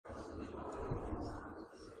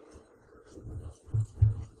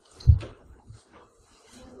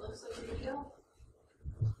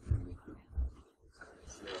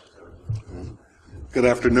Good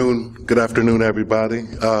afternoon, everybody.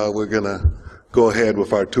 We're going to go ahead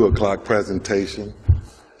with our 2 o'clock presentation.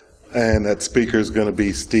 And that speaker is going to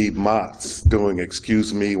be Steve Motts doing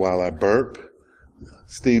Excuse Me While I Burp.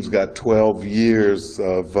 Steve's got 12 years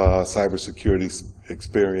of cybersecurity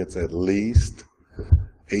experience at least,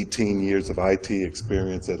 18 years of IT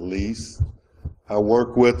experience at least. I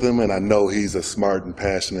work with him, and I know he's a smart and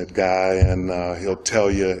passionate guy, and he'll tell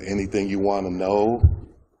you anything you want to know.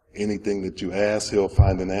 Anything that you ask, he'll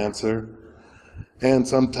find an answer. And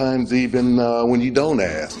sometimes even when you don't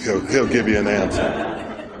ask, he'll give you an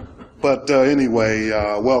answer. But anyway,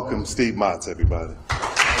 welcome Steve Motts, everybody.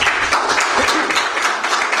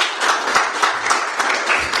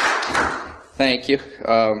 Thank you.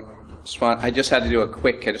 I just had to do a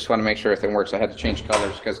quick, I just want to make sure everything works. I had to change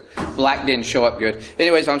colors because black didn't show up good.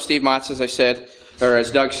 Anyways, I'm Steve Motts, as I said. Or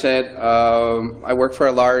as Doug said, I work for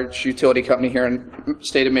a large utility company here in the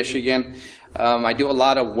state of Michigan. I do a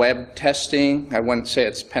lot of web testing. I wouldn't say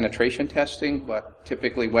it's penetration testing, but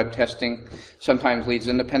typically web testing sometimes leads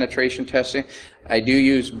into penetration testing. I do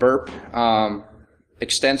use BURP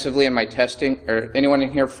extensively in my testing. Are anyone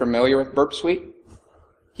in here familiar with BURP Suite?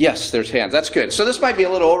 Yes, there's hands. That's good. So this might be a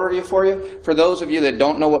little overview for you. For those of you that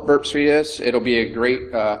don't know what BURP Suite is, it'll be a great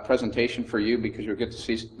presentation for you because you'll get to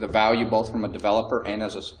see the value both from a developer and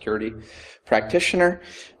as a security practitioner.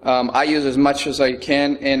 I use as much as I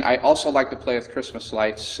can, and I also like to play with Christmas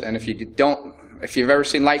lights. And if you've ever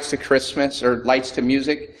seen lights to Christmas or lights to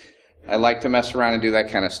music, I like to mess around and do that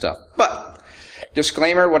kind of stuff. But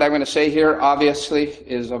disclaimer, what I'm going to say here obviously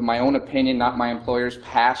is of my own opinion, not my employer's,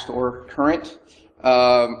 past or current.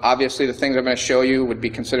 Obviously, the things I'm going to show you would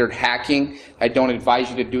be considered hacking. I don't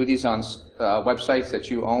advise you to do these on websites that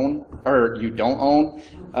you own or you don't own.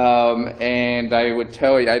 And I would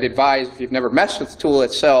tell you, I'd advise, if you've never messed with the tool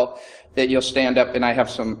itself, that you'll stand up, and I have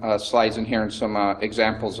some slides in here and some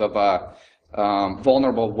examples of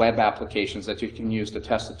vulnerable web applications that you can use to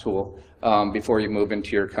test the tool before you move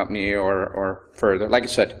into your company or further. Like I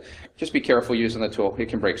said, just be careful using the tool. It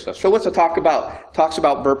can break stuff. So what's it talk about? Talks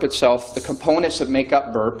about BURP itself, the components that make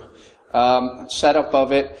up BURP, setup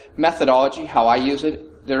of it, methodology, how I use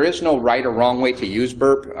it. There is no right or wrong way to use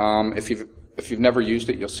BURP. If you've never used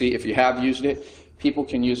it, you'll see. If you have used it, people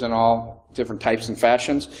can use it in all different types and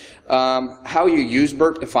fashions. How you use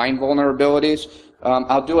BURP to find vulnerabilities.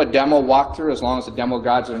 I'll do a demo walkthrough, as long as the demo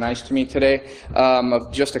gods are nice to me today,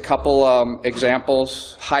 of just a couple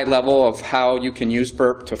examples, high level, of how you can use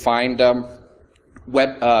BURP to find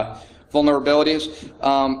web vulnerabilities.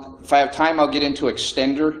 If I have time, I'll get into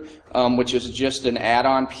Extender, which is just an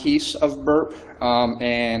add-on piece of BURP,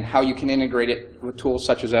 and how you can integrate it with tools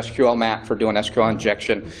such as SQL Map for doing SQL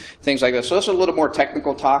injection, things like this. So this is a little more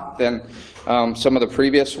technical talk than some of the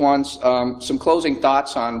previous ones. Some closing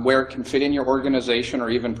thoughts on where it can fit in your organization or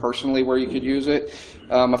even personally where you could use it.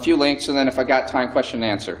 A few links, and then if I got time, question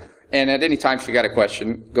and answer. And at any time, if you got a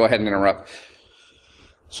question, go ahead and interrupt.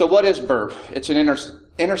 So what is BURP? It's an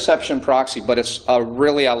interception proxy, but it's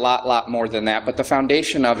really a lot more than that. But the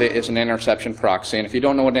foundation of it is an interception proxy. And if you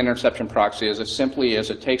don't know what an interception proxy is, it simply is,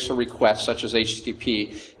 it takes a request such as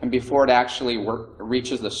HTTP, and before it actually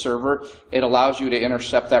reaches the server, it allows you to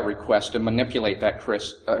intercept that request and manipulate that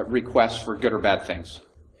request for good or bad things.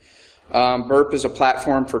 BURP is a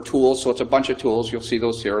platform for tools, so it's a bunch of tools. You'll see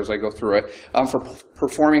those here as I go through it. For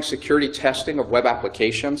performing security testing of web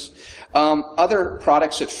applications. Other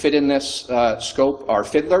products that fit in this scope are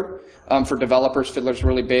Fiddler. For developers, Fiddler's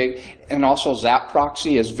really big. And also Zap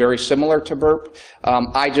Proxy is very similar to BURP.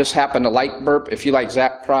 I just happen to like BURP. If you like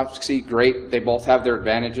Zap Proxy, great. They both have their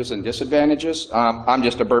advantages and disadvantages. I'm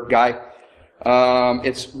just a BURP guy.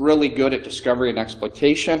 It's really good at discovery and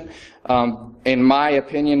exploitation. In my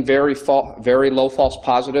opinion, very low false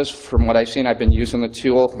positives from what I've seen. I've been using the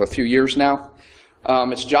tool for a few years now.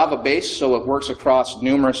 It's Java-based, so it works across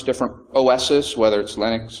numerous different OSs, whether it's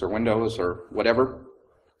Linux or Windows or whatever.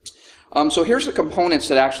 So here's the components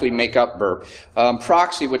that actually make up BURP.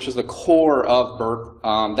 Proxy, which is the core of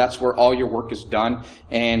BURP, that's where all your work is done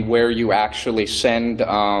and where you actually send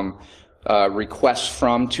requests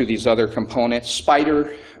from to these other components.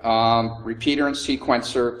 Spider, repeater and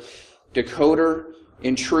sequencer, decoder,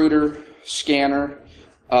 intruder, scanner,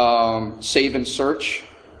 save and search.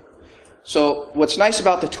 So what's nice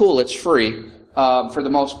about the tool, it's free for the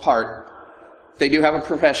most part. They do have a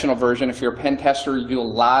professional version. If you're a pen tester, you do a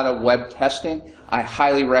lot of web testing, I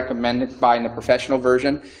highly recommend buying the professional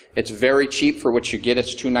version. It's very cheap for what you get.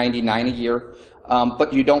 It's $299 a year.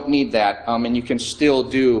 But you don't need that, and you can still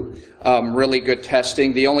do really good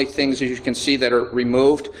testing. The only things, as you can see, that are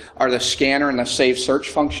removed are the scanner and the save search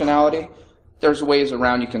functionality. there's ways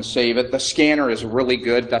around you can save it. The scanner is really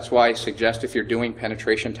good. That's why I suggest if you're doing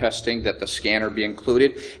penetration testing that the scanner be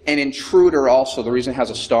included. And Intruder also, the reason it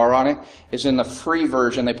has a star on it, is in the free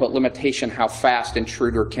version they put limitation how fast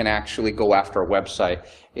Intruder can actually go after a website.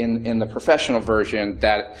 In the professional version,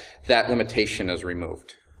 that limitation is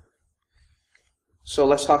removed. So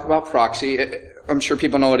let's talk about proxy. I'm sure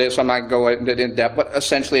people know what it is, so I'm not going into it in depth, but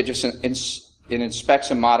essentially it just it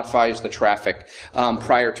inspects and modifies the traffic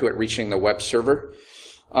prior to it reaching the web server.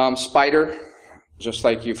 Spider, just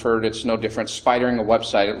like you've heard, it's no different. Spidering a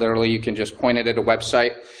website, literally you can just point it at a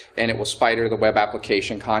website and it will spider the web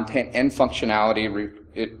application content and functionality.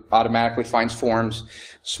 It automatically finds forms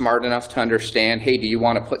smart enough to understand, hey, do you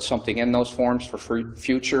want to put something in those forms for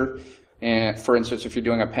future? And for instance, if you're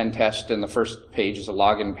doing a pen test and the first page is a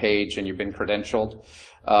login page and you've been credentialed,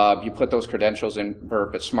 you put those credentials in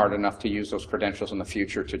BURP. It's smart enough to use those credentials in the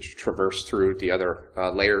future to traverse through the other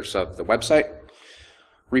layers of the website.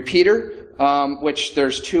 Repeater, which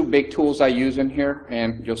there's two big tools I use in here,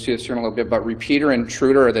 and you'll see this here in a little bit, but Repeater and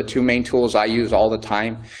Intruder are the two main tools I use all the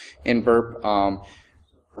time in BURP.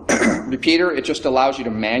 Repeater, it just allows you to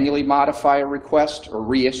manually modify a request or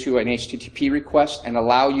reissue an HTTP request and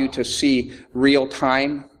allow you to see real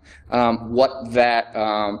time what that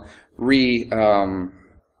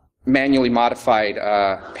manually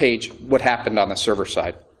modified page, what happened on the server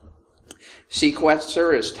side.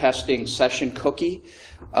 Sequencer is testing session cookie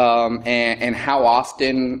and how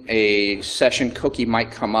often a session cookie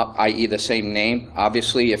might come up, i.e. the same name.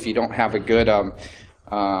 Obviously, if you don't have a good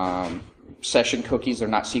session cookies, they're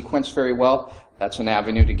not sequenced very well. That's an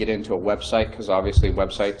avenue to get into a website, because obviously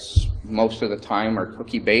websites most of the time are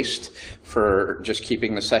cookie based for just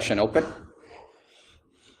keeping the session open.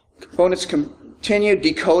 Components continue.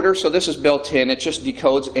 Decoder, so this is built in. It just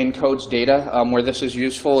encodes data. Where this is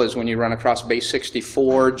useful is when you run across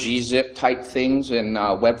base64, gzip type things in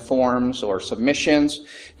web forms or submissions.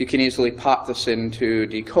 You can easily pop this into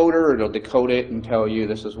decoder. It'll decode it and tell you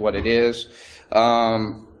this is what it is.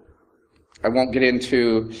 I won't get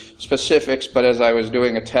into specifics, but as I was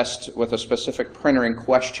doing a test with a specific printer in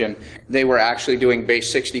question, they were actually doing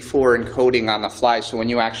base64 encoding on the fly. So when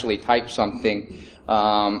you actually type something,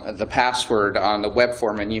 the password on the web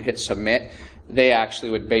form and you hit submit, they actually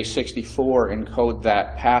would base64 encode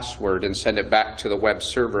that password and send it back to the web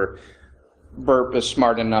server. BURP is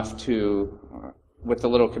smart enough to, with a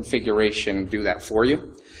little configuration, do that for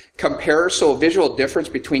you. Compare, so a visual difference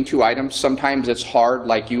between two items. Sometimes it's hard,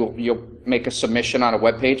 like you'll make a submission on a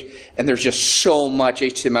web page and there's just so much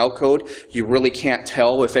HTML code you really can't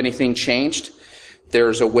tell if anything changed.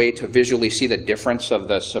 There's a way to visually see the difference of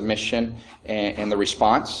the submission and the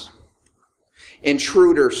response.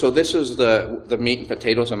 Intruder, so this is the meat and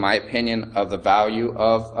potatoes, in my opinion, of the value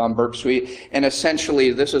of BURP Suite. And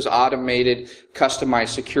essentially, this is automated, customized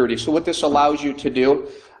security. So what this allows you to do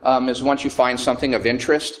is once you find something of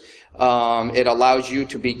interest, it allows you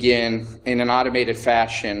to begin, in an automated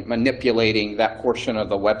fashion, manipulating that portion of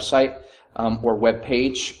the website or web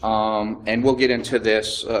page. And we'll get into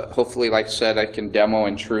this. Hopefully, like I said, I can demo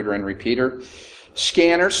Intruder and Repeater.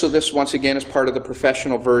 Scanner, so this once again is part of the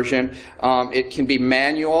professional version. It can be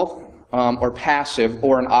manual or passive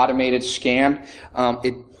or an automated scan.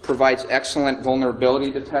 It provides excellent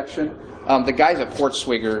vulnerability detection. The guys at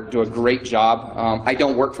Portswigger do a great job. I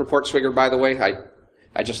don't work for Portswigger, by the way.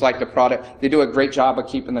 I just like the product. They do a great job of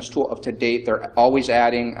keeping this tool up to date. They're always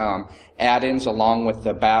adding add-ins along with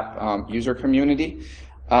the BAP user community.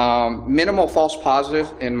 Minimal false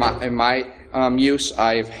positive in my use.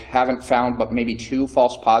 I haven't found but maybe 2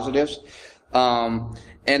 false positives.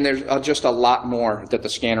 And there's just a lot more that the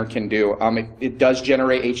scanner can do. It does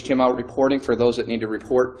generate HTML reporting for those that need to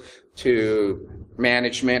report to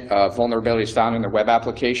management of vulnerabilities found in their web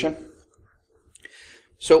application.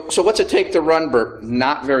 So what's it take to run BURP?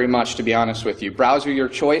 Not very much, to be honest with you. Browser your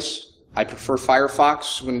choice. I prefer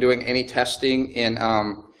Firefox when doing any testing in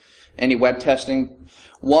any web testing.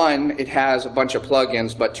 1, it has a bunch of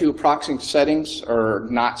plugins, but 2, proxy settings are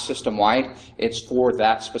not system-wide. It's for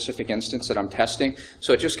that specific instance that I'm testing.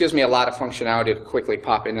 So it just gives me a lot of functionality to quickly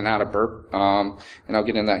pop in and out of BURP, and I'll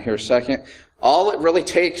get into that here in a second. All it really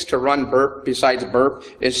takes to run BURP, besides BURP,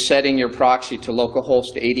 is setting your proxy to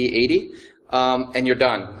localhost 8080, and you're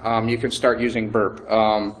done. You can start using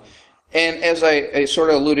BURP. And as I sort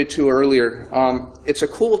of alluded to earlier, it's a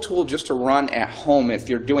cool tool just to run at home if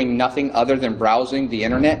you're doing nothing other than browsing the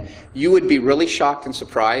internet. You would be really shocked and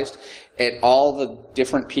surprised at all the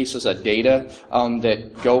different pieces of data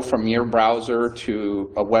that go from your browser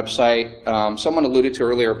to a website. Someone alluded to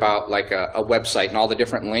earlier about like a website and all the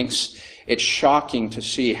different links. It's shocking to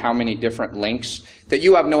see how many different links that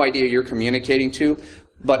you have no idea you're communicating to,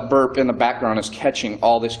 but BURP in the background is catching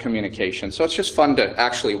all this communication. So it's just fun to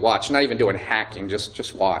actually watch, not even doing hacking,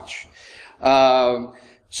 just watch.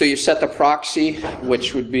 So you set the proxy,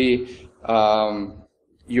 which would be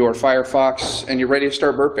your Firefox, and you're ready to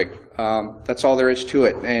start burping. That's all there is to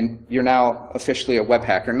it, and you're now officially a web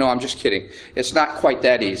hacker. No, I'm just kidding. It's not quite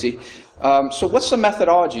that easy. So what's the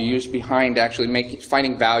methodology used behind actually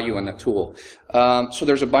finding value in the tool? So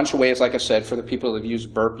there's a bunch of ways, like I said, for the people that have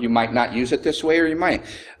used BURP. You might not use it this way, or you might.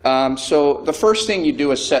 So the first thing you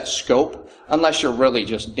do is set scope. Unless you're really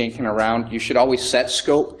just dinking around, you should always set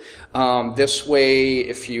scope. This way,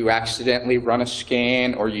 if you accidentally run a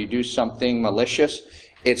scan or you do something malicious,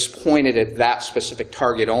 it's pointed at that specific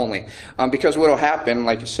target only. Because what will happen,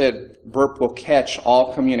 like I said, BURP will catch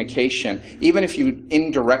all communication. Even if you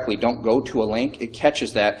indirectly don't go to a link, it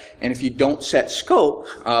catches that. And if you don't set scope,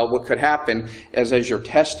 what could happen is as you're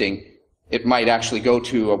testing, it might actually go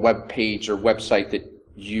to a web page or website that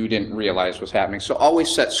you didn't realize was happening. So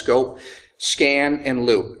always set scope, scan, and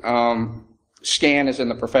loop. Scan is in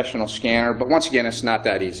the professional scanner, but once again, it's not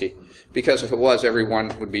that easy. Because if it was,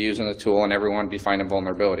 everyone would be using the tool and everyone would be finding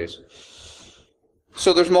vulnerabilities.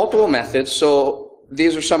 So there's multiple methods. So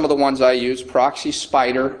these are some of the ones I use: Proxy,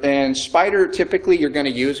 Spider. And Spider typically you're going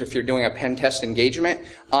to use if you're doing a pen test engagement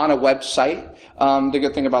on a website. The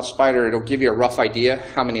good thing about Spider, it'll give you a rough idea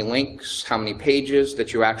how many links, how many pages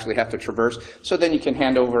that you actually have to traverse. So then you can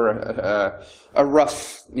hand over a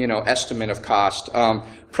rough, estimate of cost.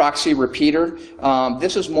 Proxy Repeater,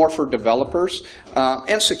 this is more for developers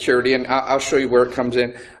and security, and I'll show you where it comes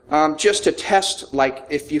in. Just to test, like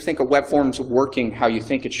if you think a web form's working how you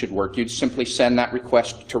think it should work, you'd simply send that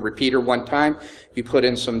request to Repeater one time. You put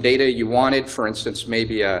in some data you wanted, for instance,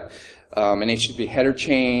 maybe an HTTP header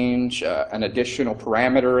change, an additional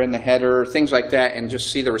parameter in the header, things like that, and just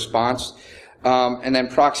see the response. And then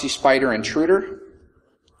Proxy Spider Intruder.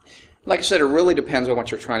 Like I said, it really depends on what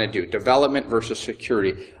you're trying to do, development versus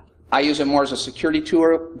security. I use it more as a security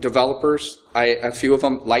tool. Developers, a few of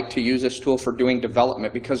them like to use this tool for doing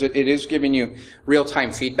development because it is giving you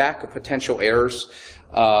real-time feedback of potential errors,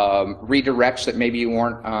 redirects that maybe you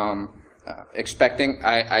weren't expecting.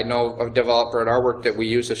 I know a developer at our work that we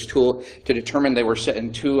use this tool to determine they were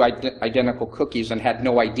setting two identical cookies and had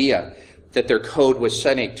no idea that their code was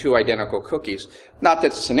sending two identical cookies. Not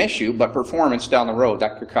that it's an issue, but performance down the road,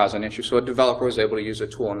 that could cause an issue. So a developer was able to use a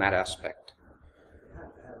tool in that aspect. I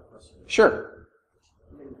have a question. Sure.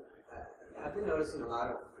 I've been noticing a lot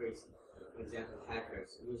of, for example,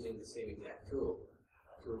 hackers using the same exact tool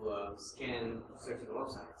to scan certain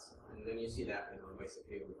websites. And then you see that,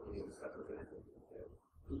 basically, when you start looking at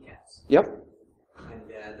the PCAPs. Yep.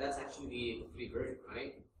 And that's actually the free version,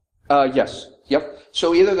 right? Yes. Yep.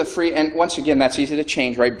 So either the free, and once again, that's easy to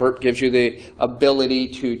change, right? BURP gives you the ability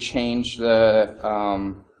to change the,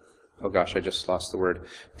 oh gosh, I just lost the word.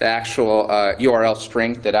 The actual URL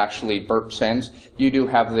string that actually BURP sends. You do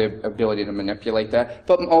have the ability to manipulate that.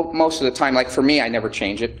 But most of the time, like for me, I never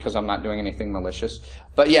change it because I'm not doing anything malicious.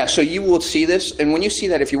 But yeah, so you will see this. And when you see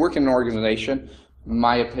that, if you work in an organization,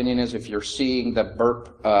 my opinion is if you're seeing the BURP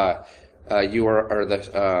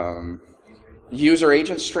user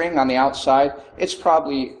agent string on the outside, it's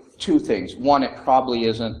probably two things. One, it probably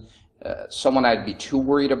isn't someone I'd be too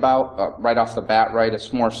worried about right off the bat, right?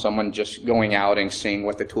 It's more someone just going out and seeing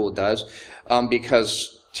what the tool does,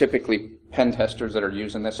 because typically pen testers that are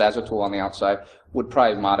using this as a tool on the outside would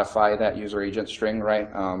probably modify that user agent string, right?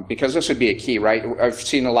 Because this would be a key, right? I've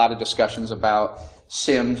seen a lot of discussions about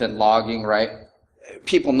SIMs and logging, right?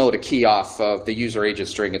 People know to key off of the user agent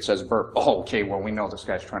string. It says BURP. Oh, okay, well, we know this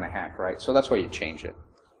guy's trying to hack, right? So that's why you change it.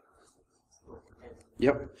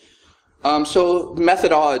 Yep. So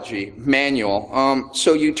methodology, manual.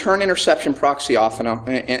 So you turn interception proxy off,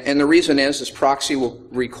 and the reason is proxy will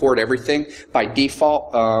record everything. By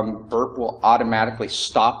default, BURP will automatically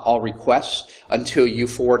stop all requests until you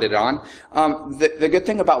forward it on. The good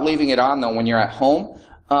thing about leaving it on, though, when you're at home,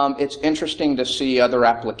 it's interesting to see other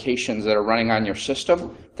applications that are running on your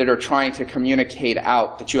system that are trying to communicate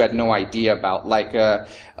out that you had no idea about. Like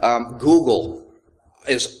Google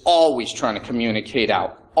is always trying to communicate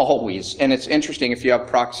out, always. And it's interesting, if you have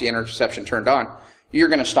proxy interception turned on, you're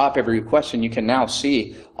going to stop every request, and you can now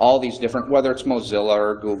see all these different, whether it's Mozilla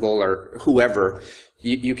or Google or whoever,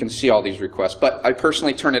 you can see all these requests. But I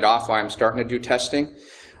personally turn it off while I'm starting to do testing.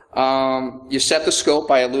 You set the scope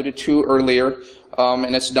I alluded to earlier.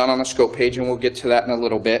 And it's done on the scope page, and we'll get to that in a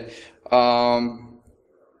little bit.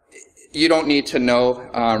 You don't need to know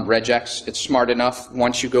regex. It's smart enough.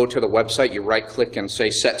 Once you go to the website, you right-click and say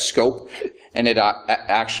Set Scope, and it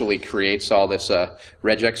actually creates all this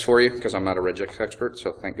regex for you, because I'm not a regex expert,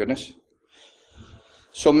 so thank goodness.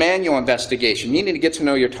 So manual investigation, you need to get to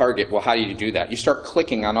know your target. Well, how do you do that? You start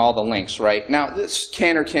clicking on all the links, right? Now, this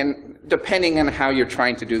can, depending on how you're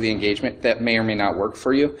trying to do the engagement, that may or may not work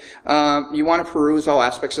for you. You want to peruse all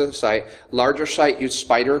aspects of the site. Larger site, use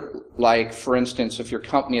Spider. Like, for instance, if your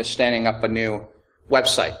company is standing up a new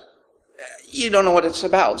website, you don't know what it's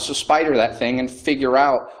about, so Spider that thing and figure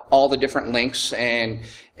out all the different links and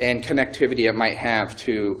connectivity it might have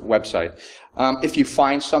to website. If you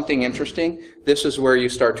find something interesting, this is where you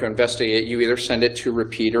start to investigate. You either send it to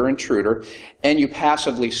repeat or intruder, and you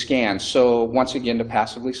passively scan. So once again, to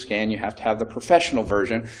passively scan, you have to have the professional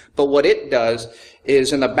version. But what it does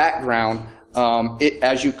is in the background,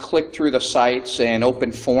 as you click through the sites and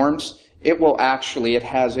open forms, it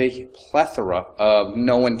has a plethora of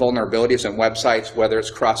known vulnerabilities in websites, whether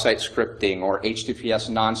it's cross-site scripting or HTTPS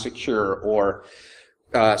non-secure or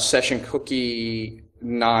session cookie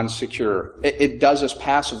non-secure. It does this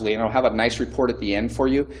passively, and it'll have a nice report at the end for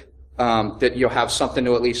you that you'll have something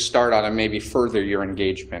to at least start on and maybe further your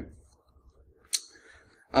engagement.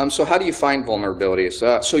 So how do you find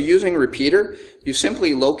vulnerabilities? So using Repeater, you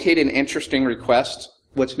simply locate an interesting request.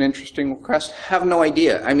 What's an interesting request? Have no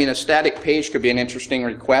idea. I mean, a static page could be an interesting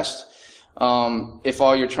request. If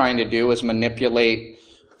all you're trying to do is manipulate,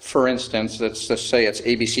 for instance, let's just say it's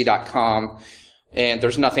abc.com, and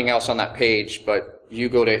there's nothing else on that page, but you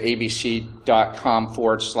go to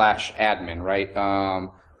abc.com/admin, right?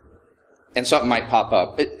 And something might pop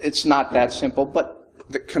up. It's not that simple, but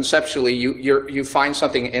conceptually, you find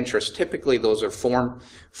something of interest. Typically, those are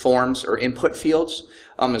forms or input fields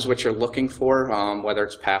is what you're looking for, whether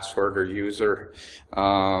it's password or user,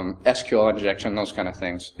 SQL injection, those kind of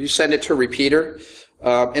things. You send it to Repeater,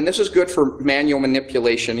 and this is good for manual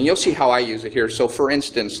manipulation, and you'll see how I use it here. So, for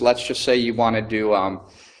instance, let's just say you want to do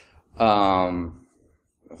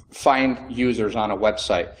find users on a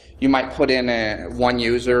website. You might put in one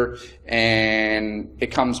user and it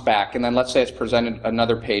comes back, and then let's say it's presented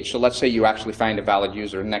another page. So let's say you actually find a valid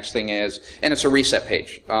user. Next thing is, and it's a reset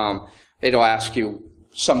page. It'll ask you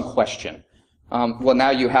some question. Well,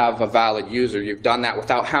 now you have a valid user. You've done that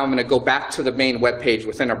without having to go back to the main web page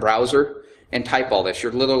within a browser and type all this.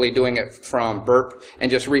 You're literally doing it from BURP and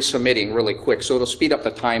just resubmitting really quick. So it'll speed up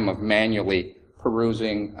the time of manually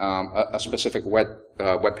perusing a specific web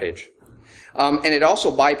page. And it also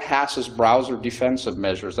bypasses browser defensive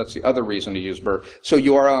measures. That's the other reason to use BURP. So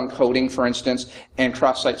URL encoding, for instance, and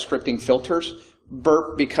cross-site scripting filters.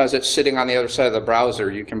 BURP, because it's sitting on the other side of the browser,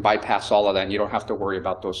 you can bypass all of that, and you don't have to worry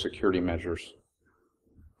about those security measures.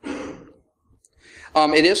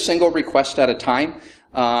 It is single request at a time.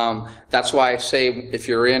 That's why I say if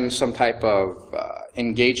you're in some type of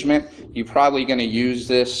engagement, you're probably going to use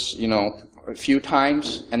this, a few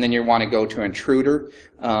times, and then you want to go to intruder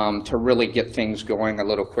to really get things going a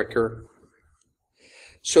little quicker.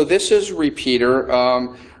 So this is Repeater.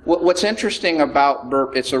 What's interesting about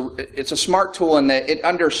BURP, it's a smart tool in that it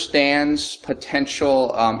understands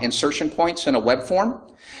potential insertion points in a web form.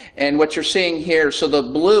 And what you're seeing here, so the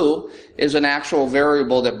blue is an actual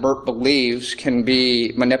variable that BURP believes can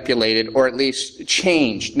be manipulated or at least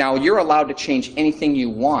changed. Now, you're allowed to change anything you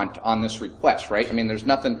want on this request, right? I mean, there's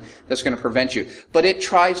nothing that's going to prevent you. But it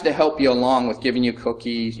tries to help you along with giving you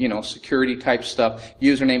cookies, security type stuff,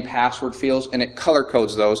 username, password fields, and it color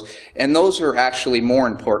codes those. And those are actually more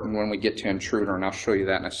important when we get to intruder, and I'll show you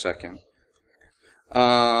that in a second.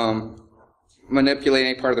 Manipulate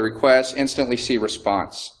any part of the request, instantly see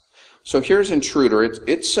response. So here's intruder.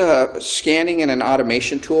 It's scanning in an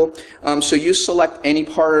automation tool. So you select any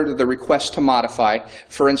part of the request to modify.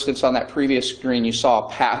 For instance, on that previous screen, you saw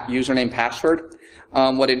a username password.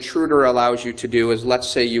 What intruder allows you to do is, let's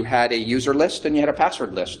say you had a user list and you had a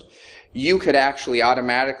password list. You could actually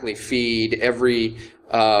automatically feed every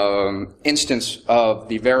instance of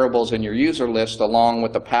the variables in your user list along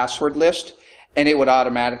with the password list, and it would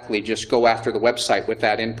automatically just go after the website with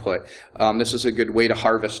that input. This is a good way to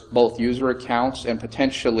harvest both user accounts and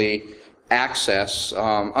potentially access,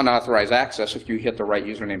 unauthorized access if you hit the right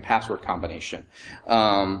username password combination,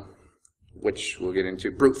 which we'll get into.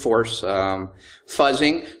 Brute force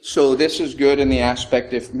fuzzing. So this is good in the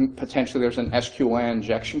aspect if potentially there's an SQL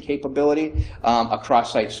injection capability, a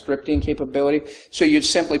cross-site scripting capability. So you'd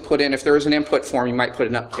simply put in, if there is an input form, you might put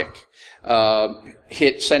an uptick.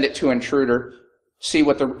 Send it to intruder, see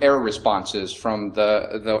what the error response is from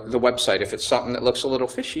the website. If it's something that looks a little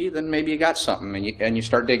fishy, then maybe you got something, and you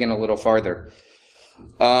start digging a little farther.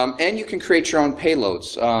 And you can create your own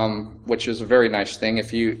payloads, which is a very nice thing.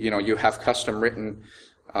 If you have custom written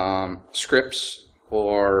scripts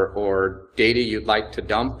or data you'd like to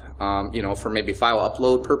dump, you know, for maybe file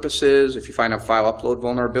upload purposes. If you find a file upload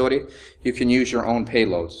vulnerability, you can use your own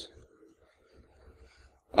payloads.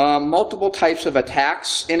 Multiple types of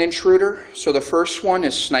attacks in Intruder. So the first one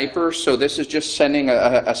is sniper. So this is just sending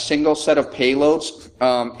a single set of payloads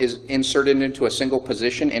is inserted into a single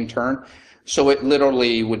position in turn. So it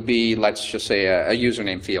literally would be, let's just say, a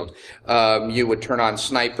username field. You would turn on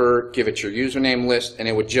sniper, give it your username list, and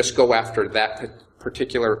it would just go after that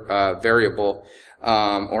particular variable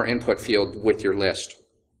or input field with your list.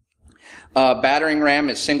 Battering ram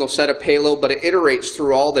is single set of payload, but it iterates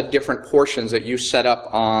through all the different portions that you set up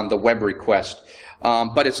on the web request.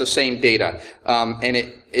 But it's the same data. And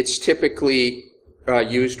it's typically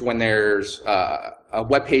used when there's a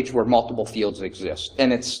web page where multiple fields exist,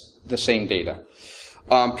 and it's the same data.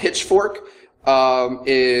 Pitchfork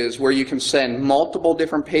is where you can send multiple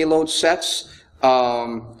different payload sets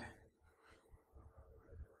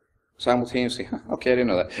simultaneously. Okay, I didn't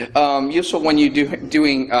know that. Useful when you're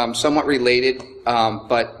doing somewhat related,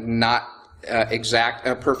 but not exact.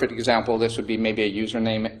 A perfect example of this would be maybe a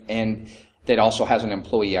username and that also has an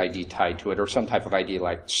employee ID tied to it, or some type of ID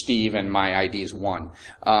like Steve and my ID is 1.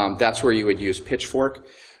 That's where you would use Pitchfork.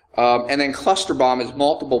 And then cluster bomb is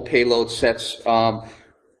multiple payload sets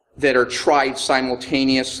that are tried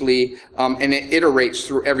simultaneously, and it iterates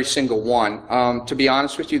through every single one. To be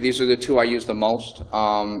honest with you, these are the two I use the most.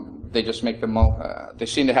 They just make the they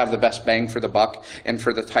seem to have the best bang for the buck, and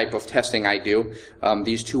for the type of testing I do,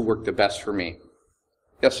 these two work the best for me.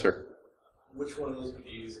 Yes, sir? Which one of those would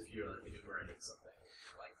you use if you're enumerating something?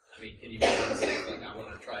 Like, I mean, can you say, like, I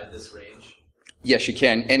want to try this range? Yes, you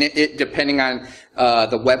can. And it depending on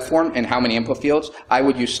the web form and how many input fields, I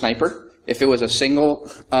would use sniper. If it was a single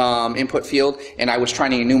input field and I was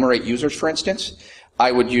trying to enumerate users, for instance,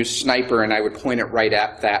 I would use sniper and I would point it right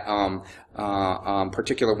at that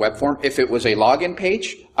particular web form. If it was a login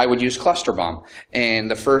page, I would use cluster bomb. And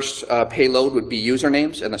the first payload would be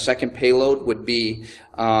usernames, and the second payload would be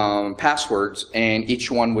passwords, and each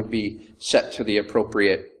one would be set to the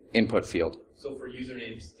appropriate input field. So for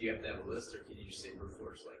usernames, do you have to have a list, or can you just say brute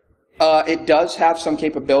force? It does have some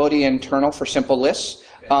capability internal for simple lists,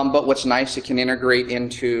 okay. But what's nice, it can integrate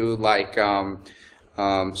into like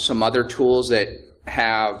some other tools that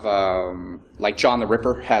have, like John the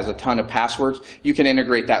Ripper has a ton of passwords. You can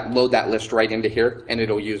integrate that, load that list right into here, and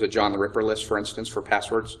it'll use a John the Ripper list, for instance, for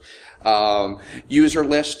passwords. User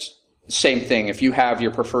list, same thing. If you have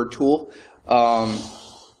your preferred tool,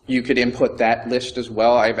 you could input that list as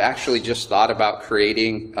well. I've actually just thought about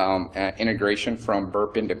creating integration from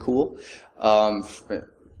BURP into Cool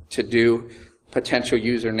to do potential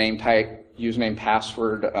username type, username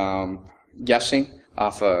password guessing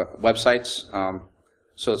off websites.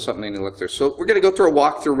 So it's something to look through. So we're going to go through a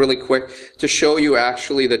walkthrough really quick to show you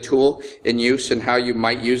actually the tool in use and how you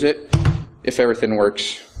might use it if everything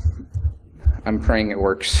works. I'm praying it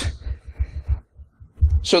works.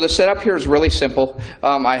 So the setup here is really simple.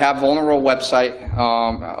 I have vulnerable website,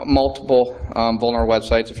 multiple vulnerable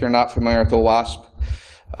websites. If you're not familiar with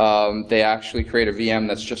OWASP, they actually create a VM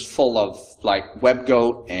that's just full of like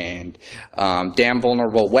WebGoat and damn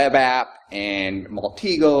vulnerable web app and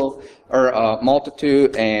Multigo or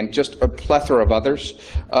Multitude and just a plethora of others.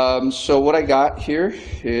 So what I got here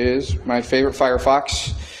is my favorite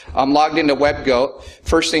Firefox. I'm logged into WebGoat.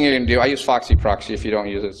 First thing you're going to do, I use Foxy Proxy. If you don't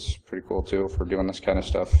use it, it's pretty cool too for doing this kind of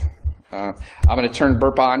stuff. I'm going to turn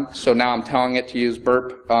BURP on. So now I'm telling it to use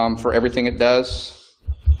BURP for everything it does.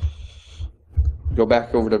 Go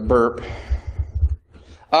back over to BURP.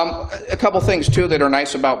 A couple things too that are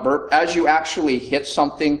nice about BURP. As you actually hit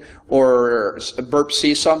something or BURP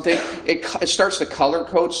sees something, it starts to color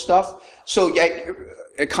code stuff. So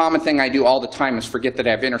a common thing I do all the time is forget that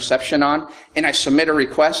I have interception on, and I submit a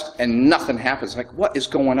request and nothing happens. Like, what is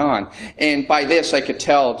going on? And by this I could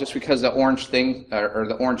tell, just because the orange thing or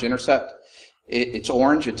the orange intercept, it's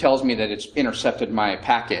orange, it tells me that it's intercepted my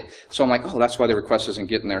packet. So I'm like, oh, that's why the request isn't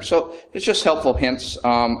getting there. So it's just helpful hints.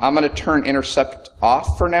 I'm going to turn intercept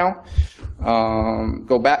off for now.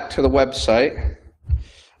 Go back to the website.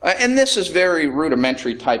 And this is very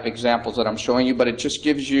rudimentary type examples that I'm showing you, but it just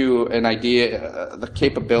gives you an idea, the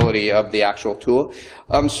capability of the actual tool.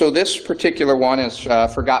 So this particular one is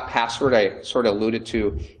forgot password. I sort of alluded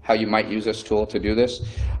to how you might use this tool to do this.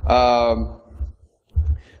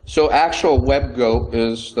 So actual WebGoat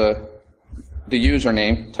is the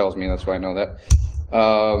username, tells me, that's why I know that.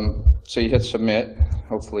 So you hit submit,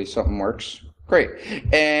 hopefully something works. Great.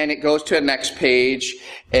 And it goes to the next page,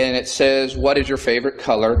 and it says, what is your favorite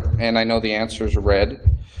color? And I know the answer is red.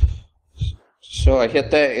 So I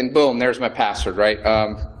hit that, and boom, there's my password, right?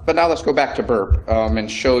 But now let's go back to BURP and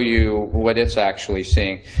show you what it's actually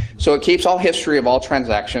seeing. So it keeps all history of all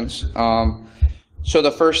transactions. So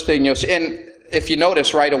the first thing you'll see, and if you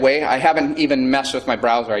notice right away, I haven't even messed with my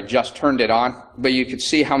browser, I just turned it on, but you could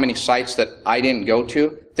see how many sites that I didn't go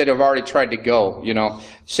to that have already tried to go, you know,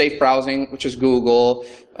 safe browsing, which is Google,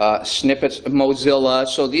 snippets, Mozilla.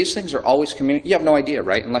 So these things are always communicating. You have no idea,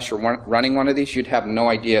 right? Unless you're running one of these, you'd have no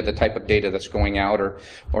idea the type of data that's going out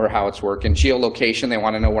or how it's working. Geolocation, they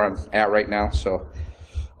want to know where I'm at right now. So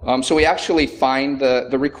we actually find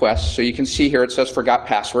the request. So you can see here it says forgot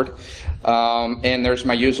password. And there's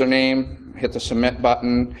my username, hit the submit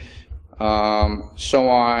button, so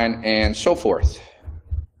on and so forth.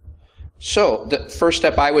 So the first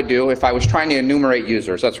step I would do if I was trying to enumerate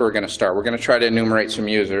users, that's where we're going to start. We're going to try to enumerate some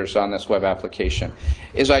users on this web application,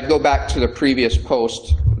 is I'd go back to the previous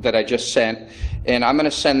post that I just sent, and I'm going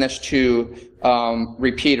to send this to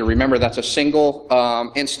repeater. Remember, that's a single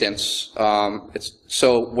instance.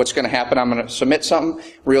 So what's going to happen, I'm going to submit something,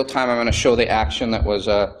 real time I'm going to show the action that was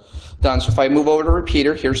done. So if I move over to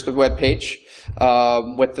repeater, here's the web page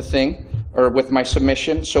with the thing, or with my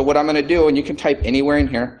submission. So what I'm going to do, and you can type anywhere in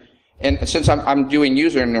here, and since I'm doing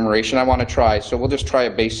user enumeration, I want to try, so we'll just try a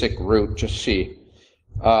basic root, just see.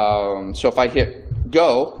 So if I hit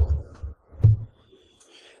go,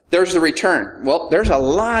 there's the return. Well, there's a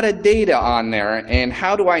lot of data on there, and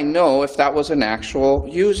how do I know if that was an actual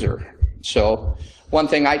user? So one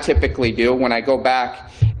thing I typically do when I go back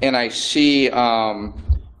and I see the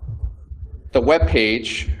web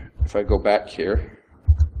page, if I go back here,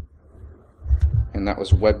 and that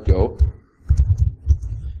was WebGo.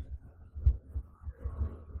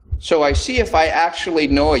 So I see if I actually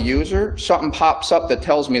know a user, something pops up that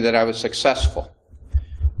tells me that I was successful.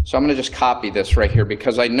 So I'm going to just copy this right here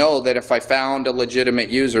because I know that if I found a legitimate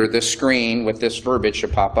user, this screen with this verbiage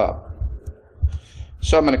should pop up.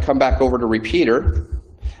 So I'm going to come back over to repeater.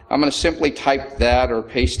 I'm going to simply type that or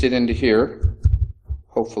paste it into here.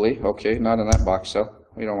 Hopefully. Okay, not in that box though.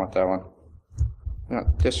 We don't want that one.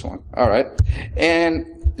 Not this one. All right.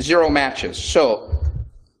 And 0 matches. So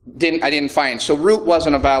I didn't find. So root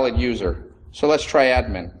wasn't a valid user. So let's try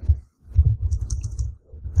admin.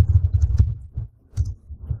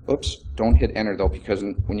 Oops, don't hit enter though, because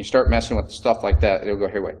when you start messing with stuff like that, it'll go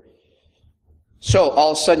here way. So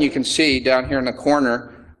all of a sudden you can see down here in the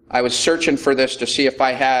corner, I was searching for this to see if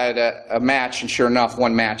I had a match, and sure enough,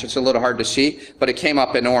 one match. It's a little hard to see, but it came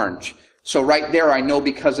up in orange. So right there, I know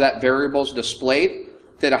because that variable is displayed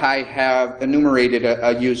that I have enumerated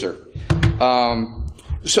a user.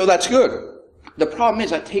 So that's good. The problem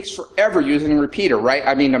is that takes forever using repeater, right?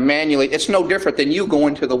 I mean, manually, it's no different than you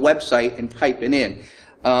going to the website and typing in.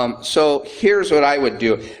 So here's what I would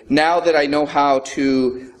do. Now that I know how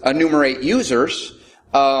to enumerate users,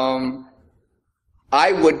 I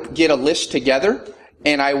would get a list together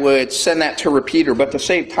and I would send that to repeater. But at the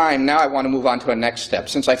same time, now I want to move on to a next step.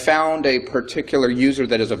 Since I found a particular user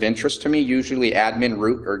that is of interest to me, usually admin,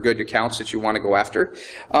 root, or good accounts that you want to go after,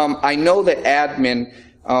 I know that admin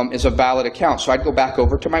is a valid account. So I'd go back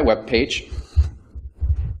over to my web page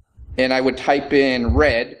and I would type in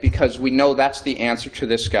red because we know that's the answer to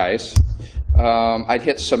this guy's. I'd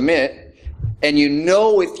hit submit, and you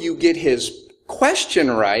know if you get his question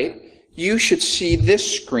right, you should see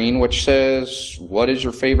this screen which says, what is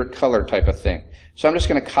your favorite color type of thing. So I'm just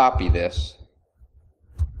going to copy this.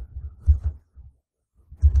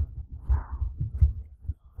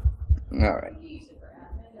 All right.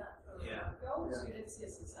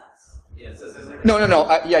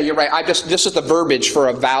 No. Yeah, you're right. This is the verbiage for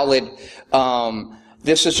a valid,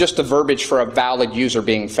 this is just the verbiage for a valid user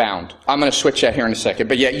being found. I'm going to switch that here in a second.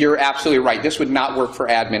 But yeah, you're absolutely right. This would not work for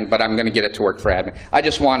admin, but I'm going to get it to work for admin. I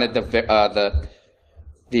just wanted the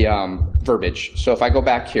verbiage. So if I go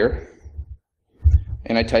back here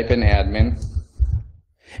and I type in admin,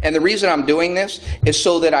 and the reason I'm doing this is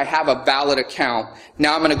so that I have a valid account.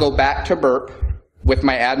 Now I'm going to go back to BURP with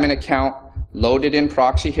my admin account loaded in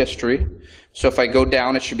proxy history. So if I go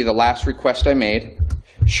down, it should be the last request I made.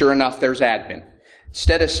 Sure enough, there's admin.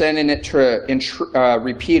 Instead of sending it to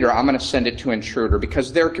repeater, I'm going to send it to intruder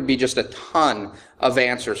because there could be just a ton of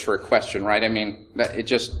answers for a question, right? I mean, that's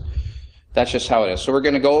just how it is. So we're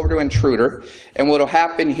going to go over to intruder, and what will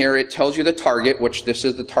happen here, it tells you the target, which this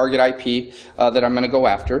is the target IP that I'm going to go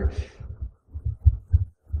after.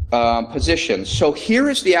 Positions. So here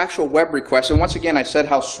is the actual web request, and once again, I said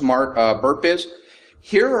how smart BURP is.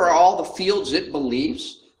 Here are all the fields it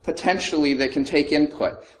believes potentially that can take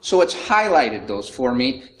input. So it's highlighted those for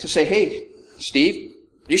me to say, hey, Steve,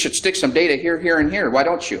 you should stick some data here, here, and here. Why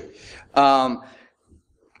don't you?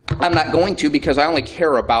 I'm not going to, because I only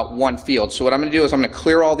care about one field. So what I'm going to do is I'm going to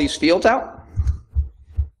clear all these fields out,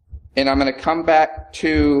 and I'm going to come back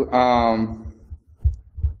to,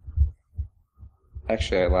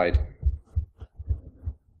 actually I lied.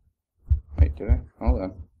 Wait, did I? Hold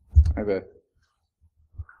on. I bet.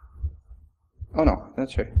 Oh no,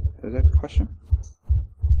 that's right. Is that a question?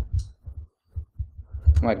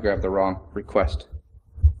 I might grab the wrong request.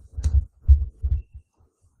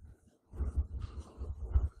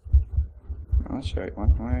 Oh, that's the right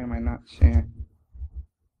one. Why am I not seeing it?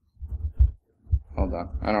 Hold on.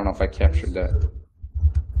 I don't know if I captured that.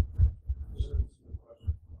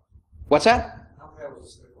 What's that?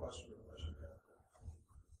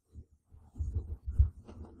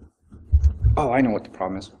 Oh, I know what the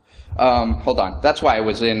problem is. Hold on. That's why I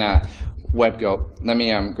was in WebGo. Let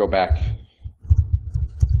me go back.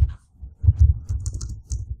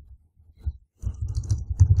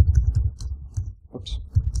 Oops.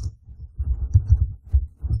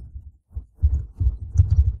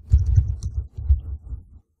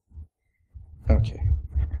 Okay.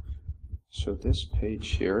 So this page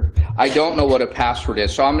here, I don't know what a password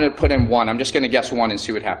is, so I'm going to put in 1. I'm just going to guess 1 and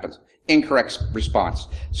see what happens. Incorrect response.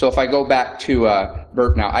 So if I go back to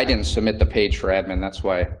BURP now, I didn't submit the page for admin, that's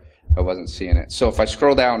why I wasn't seeing it. So if I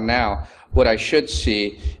scroll down now, what I should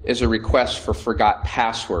see is a request for forgot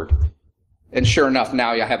password. And sure enough, now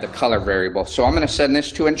I have the color variable. So I'm going to send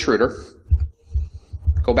this to intruder.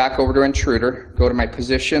 Go back over to intruder, go to my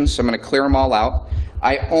positions. I'm going to clear them all out.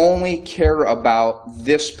 I only care about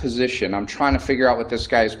this position. I'm trying to figure out what this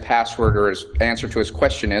guy's password or his answer to his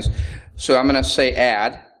question is. So I'm going to say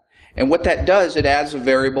add. And what that does, it adds a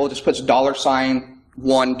variable, just puts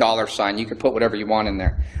 $1. You can put whatever you want in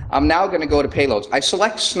there. I'm now going to go to payloads. I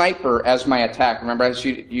select sniper as my attack. Remember, I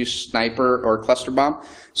use sniper or cluster bomb.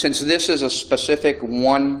 Since this is a specific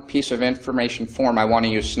one piece of information form, I want to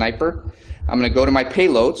use sniper. I'm going to go to my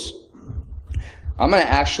payloads. I'm going to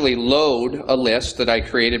actually load a list that I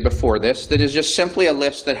created before this that is just simply a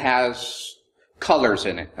list that has colors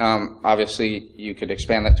in it. Obviously, you could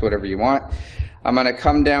expand that to whatever you want. I'm going to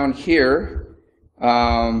come down here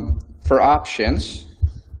for options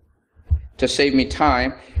to save me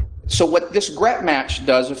time. So what this grep match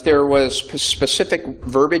does, if there was specific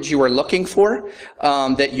verbiage you were looking for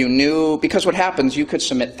that you knew, because what happens, you could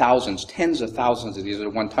submit thousands, tens of thousands of these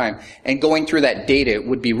at one time, and going through that data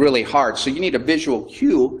would be really hard. So you need a visual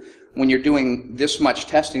cue when you're doing this much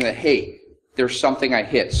testing that, hey, there's something I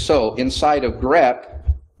hit. So inside of grep,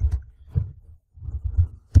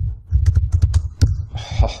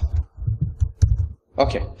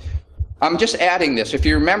 okay, I'm just adding this. If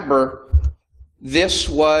you remember, this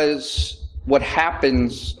was what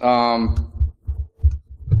happens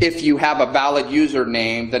if you have a valid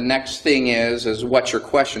username. The next thing is what's your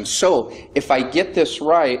question. So if I get this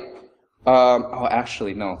right, oh,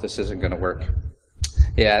 actually, no, this isn't going to work.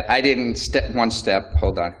 Yeah, I didn't step one step.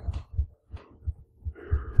 Hold on.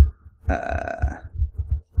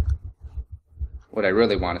 What I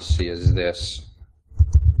really want to see is this.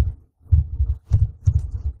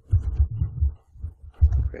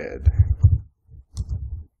 Red.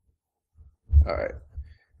 All right.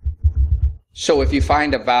 So if you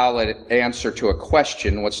find a valid answer to a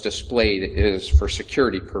question, what's displayed is for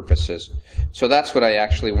security purposes. So that's what I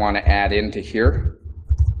actually want to add into here.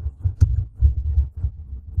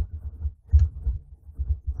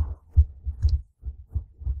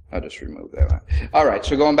 I'll just remove that one. All right,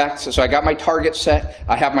 so going back, so I got my target set.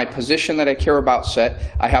 I have my position that I care about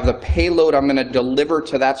set. I have the payload I'm going to deliver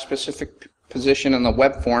to that specific position in the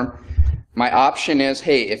web form. My option is,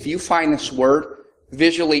 hey, if you find this word,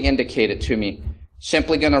 visually indicate it to me.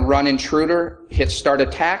 Simply going to run intruder, hit start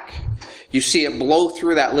attack. You see it blow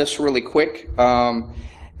through that list really quick.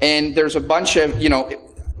 And there's a bunch of,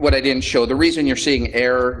 what I didn't show. The reason you're seeing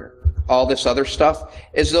error, all this other stuff,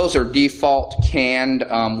 is those are default canned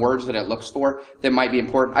words that it looks for that might be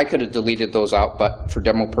important. I could have deleted those out, but for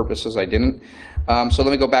demo purposes, I didn't. So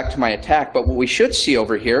let me go back to my attack. But what we should see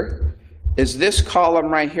over here is this column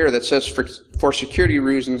right here that says for security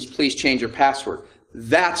reasons, please change your password.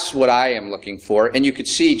 That's what I am looking for. And you could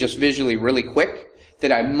see just visually really quick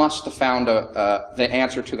that I must have found the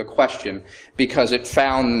answer to the question, because it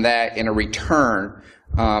found that in a return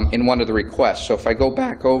in one of the requests. So if I go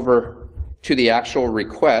back over to the actual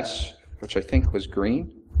request, which I think was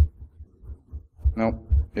green. Nope,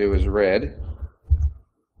 it was red.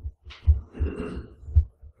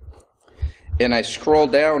 And I scroll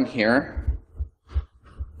down here,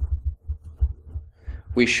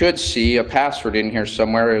 we should see a password in here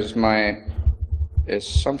somewhere as my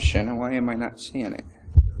assumption. Why am I not seeing it?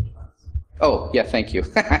 Oh, yeah, thank you.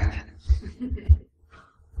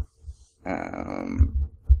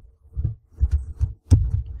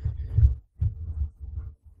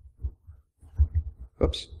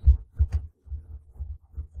 Oops.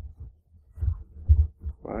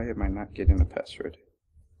 Why am I not getting the password?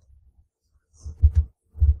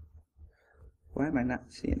 Why am I not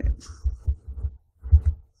seeing it?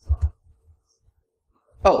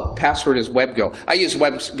 Oh, password is WebGo. I use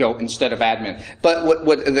WebGo instead of admin. But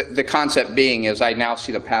what the concept being is I now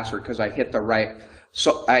see the password because I hit the right.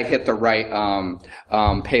 So I hit the right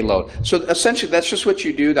payload. So essentially, that's just what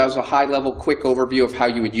you do. That was a high-level, quick overview of how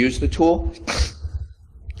you would use the tool.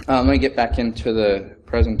 Let me get back into the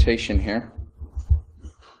presentation here.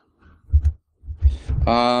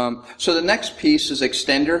 So the next piece is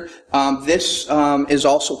Extender. This is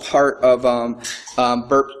also part of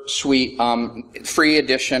BURP Suite free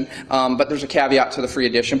edition, but there's a caveat to the free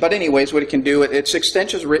edition. But anyways, what it can do, it's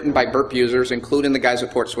extensions written by BURP users, including the guys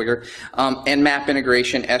at Portswigger, and map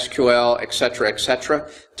integration, SQL, etc., etc.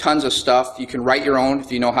 Tons of stuff. You can write your own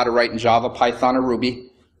if you know how to write in Java, Python, or Ruby.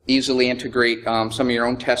 Easily integrate some of your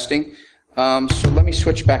own testing. So let me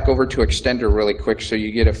switch back over to Extender really quick so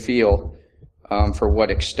you get a feel for what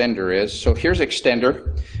Extender is. So here's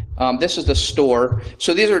Extender. This is the store.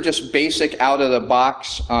 So these are just basic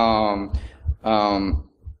out-of-the-box BAPs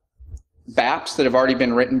that have already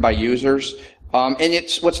been written by users. And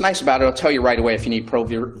it's what's nice about it, it'll tell you right away if you need pro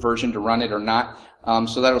version to run it or not.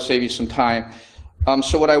 So that'll save you some time.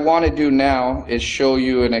 So what I want to do now is show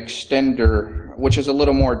you an Extender, which is a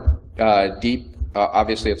little more deep.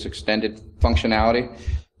 Obviously, it's extended functionality.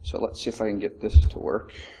 So let's see if I can get this to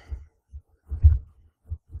work.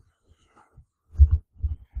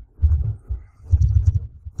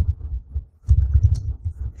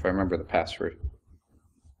 If I remember the password.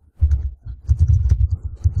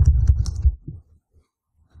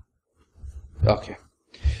 Okay.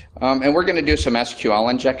 And we're going to do some SQL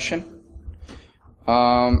injection.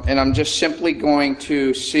 And I'm just simply going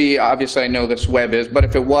to see, obviously I know this web is, but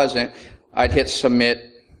if it wasn't, I'd hit submit.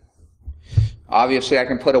 Obviously I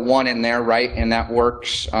can put a 1 in there, right, and that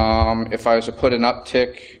works. If I was to put an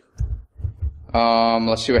uptick,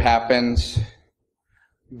 let's see what happens.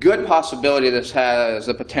 Good possibility this has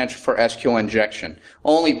the potential for SQL injection.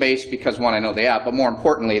 Only based because, one, I know the app, but more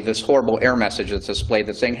importantly, this horrible error message that's displayed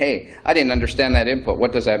that's saying, hey, I didn't understand that input.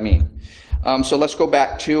 What does that mean? So let's go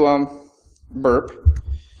back to BURP.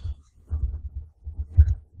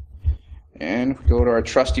 And if we go to our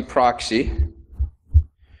trusty proxy,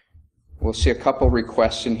 we'll see a couple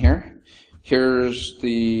requests in here. Here's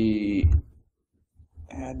the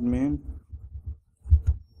admin.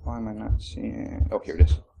 Why am I not seeing? Oh, here it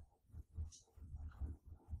is.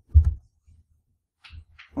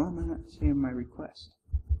 Why am I not seeing my request?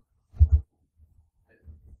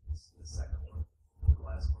 It's the second one, the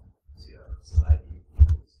last one. See how it's ID.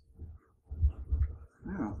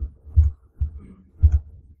 Oh.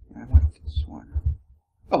 I want this one.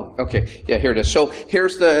 Oh, okay. Yeah, here it is. So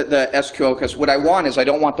here's the SQL, because what I want is I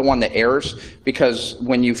don't want the one that errors, because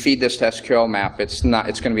when you feed this to SQL map, it's going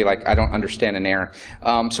to be like, I don't understand an error.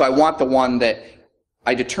 So I want the one that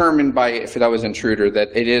I determined by, if that was intruder,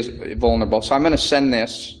 that it is vulnerable. So I'm going to send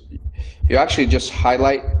this. You actually just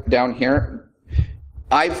highlight down here.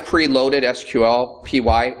 I've preloaded SQL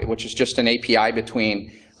PY, which is just an API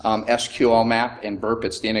between SQL map and BURP.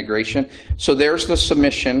 It's the integration. So there's the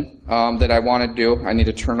submission that I want to do. I need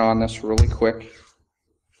to turn on this really quick.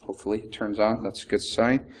 Hopefully it turns on. That's a good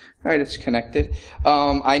sign. All right, it's connected.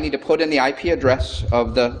 I need to put in the IP address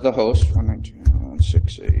of the host,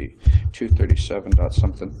 192.168.237 dot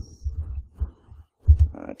something,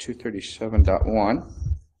 237.1,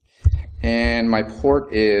 and my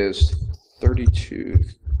port is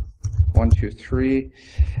 32.123.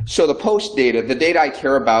 So the post data, the data I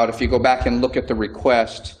care about, if you go back and look at the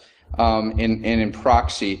request in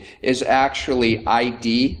proxy, is actually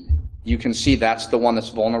ID. You can see that's the one that's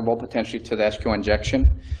vulnerable potentially to the SQL injection.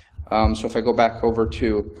 So if I go back over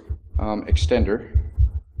to Extender.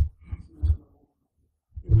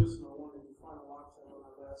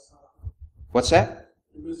 What's that?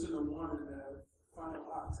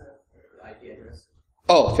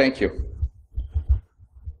 Oh, thank you.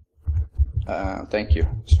 Thank you.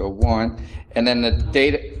 So 1, and then the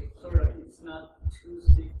data. Sorry, it's not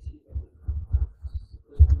Tuesday.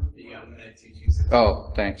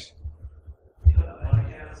 Oh, thanks.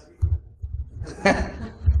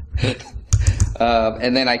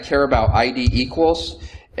 And then I care about ID equals,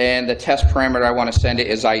 and the test parameter I want to send it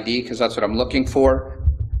is ID because that's what I'm looking for.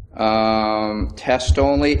 Test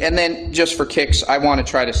only, and then just for kicks, I want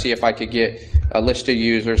to try to see if I could get a list of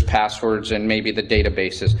users, passwords, and maybe the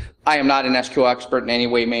databases. I am not an SQL expert in any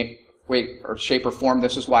way, way or shape or form.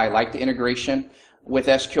 This is why I like the integration with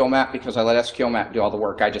SQL Map, because I let SQL Map do all the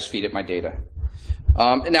work. I just feed it my data.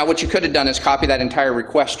 Now what you could have done is copy that entire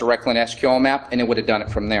request directly in SQL Map, and it would have done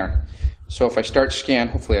it from there. So if I start scan,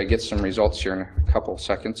 hopefully I get some results here in a couple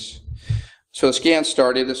seconds. So the scan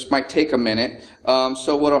started. This might take a minute.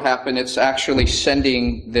 So what will happen, it's actually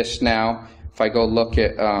sending this now. If I go look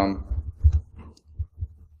at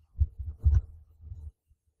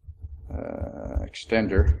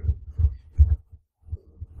extender,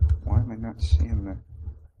 why am I not seeing the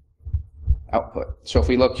output? So if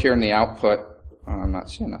we look here in the output, I'm not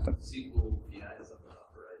seeing nothing.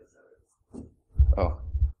 Oh,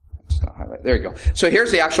 it's not highlighted. There you go. So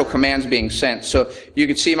here's the actual commands being sent. So you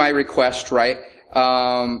can see my request, right?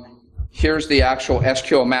 Here's the actual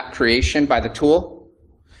SQL map creation by the tool.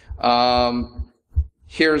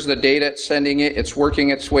 Here's the data it's sending it. It's working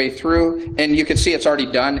its way through, and you can see it's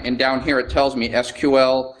already done. And down here it tells me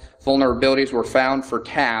SQL vulnerabilities were found for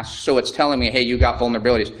tasks. So it's telling me, hey, you got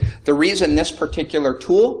vulnerabilities. The reason this particular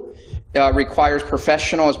tool requires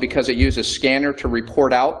professional is because it uses scanner to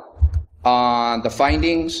report out on the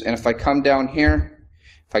findings. And if I come down here,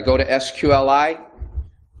 if I go to SQLi,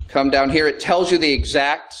 come down here, it tells you the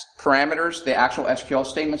exact parameters, the actual SQL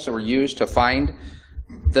statements that were used to find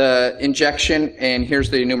the injection, and here's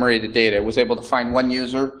the enumerated data. It was able to find one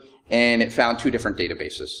user, and it found 2 different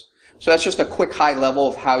databases. So that's just a quick high level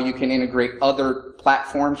of how you can integrate other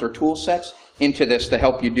platforms or tool sets into this to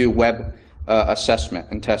help you do web assessment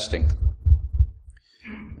and testing.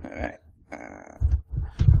 All right.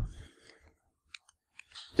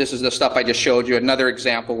 This is the stuff I just showed you. Another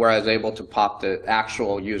example where I was able to pop the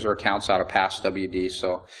actual user accounts out of past WD.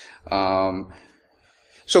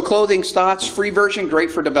 So clothing thoughts, free version, great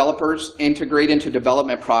for developers. Integrate into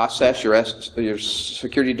development process, your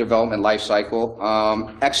security development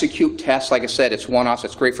lifecycle. Execute tests, like I said, it's one-offs.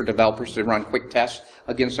 It's great for developers to run quick tests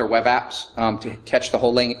against their web apps to catch the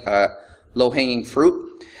whole low-hanging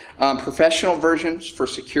fruit. Professional versions for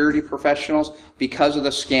security professionals because of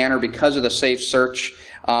the scanner, because of the safe search,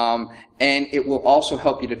 and it will also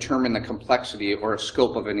help you determine the complexity or a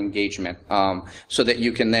scope of an engagement, so that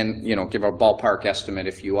you can then, give a ballpark estimate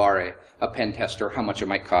if you are a pen tester, how much it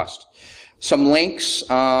might cost. Some links,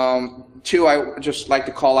 too, I would just like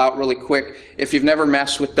to call out really quick. If you've never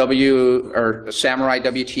messed with Samurai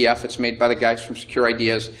WTF, it's made by the guys from Secure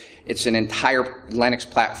Ideas. It's an entire Linux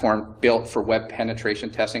platform built for web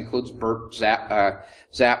penetration testing. Includes BURP,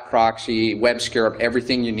 Zap proxy, web scarab,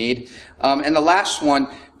 everything you need. And the last one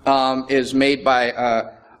is made by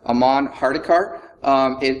Aman Hardikar.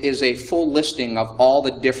 It is a full listing of all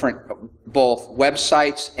the different both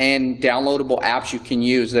websites and downloadable apps you can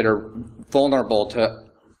use that are vulnerable to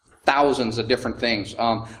thousands of different things.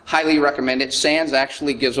 Highly recommend it. Sans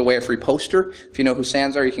actually gives away a free poster. If you know who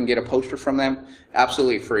Sans are, you can get a poster from them.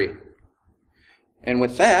 Absolutely free. And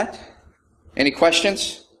with that, any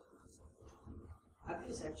questions? Are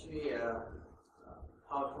these actually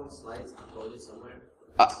PowerPoint slides uploaded somewhere?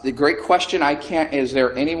 The great question, is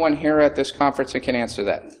there anyone here at this conference that can answer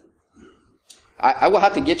that? I will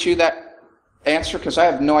have to get you that answer because I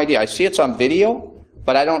have no idea. I see it's on video,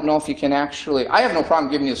 but I don't know if you can actually, I have no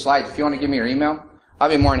problem giving you the slides. If you want to give me your email, I'll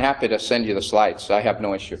be more than happy to send you the slides. I have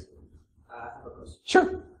no issue. I have a question.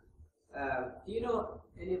 Sure. Do you know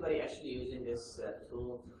anybody actually using this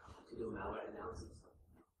tool to do malware analysis?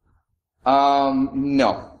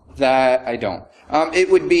 No, that I don't. It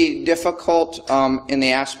would be difficult in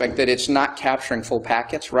the aspect that it's not capturing full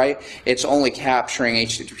packets, right? It's only capturing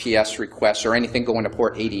HTTPS requests or anything going to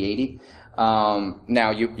port 8080.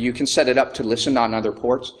 Now, you can set it up to listen on other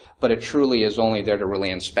ports, but it truly is only there to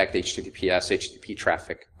really inspect HTTPS, HTTP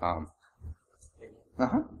traffic.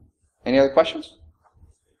 Any other questions?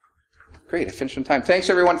 Great, I finished in time. Thanks,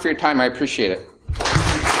 everyone, for your time. I appreciate it.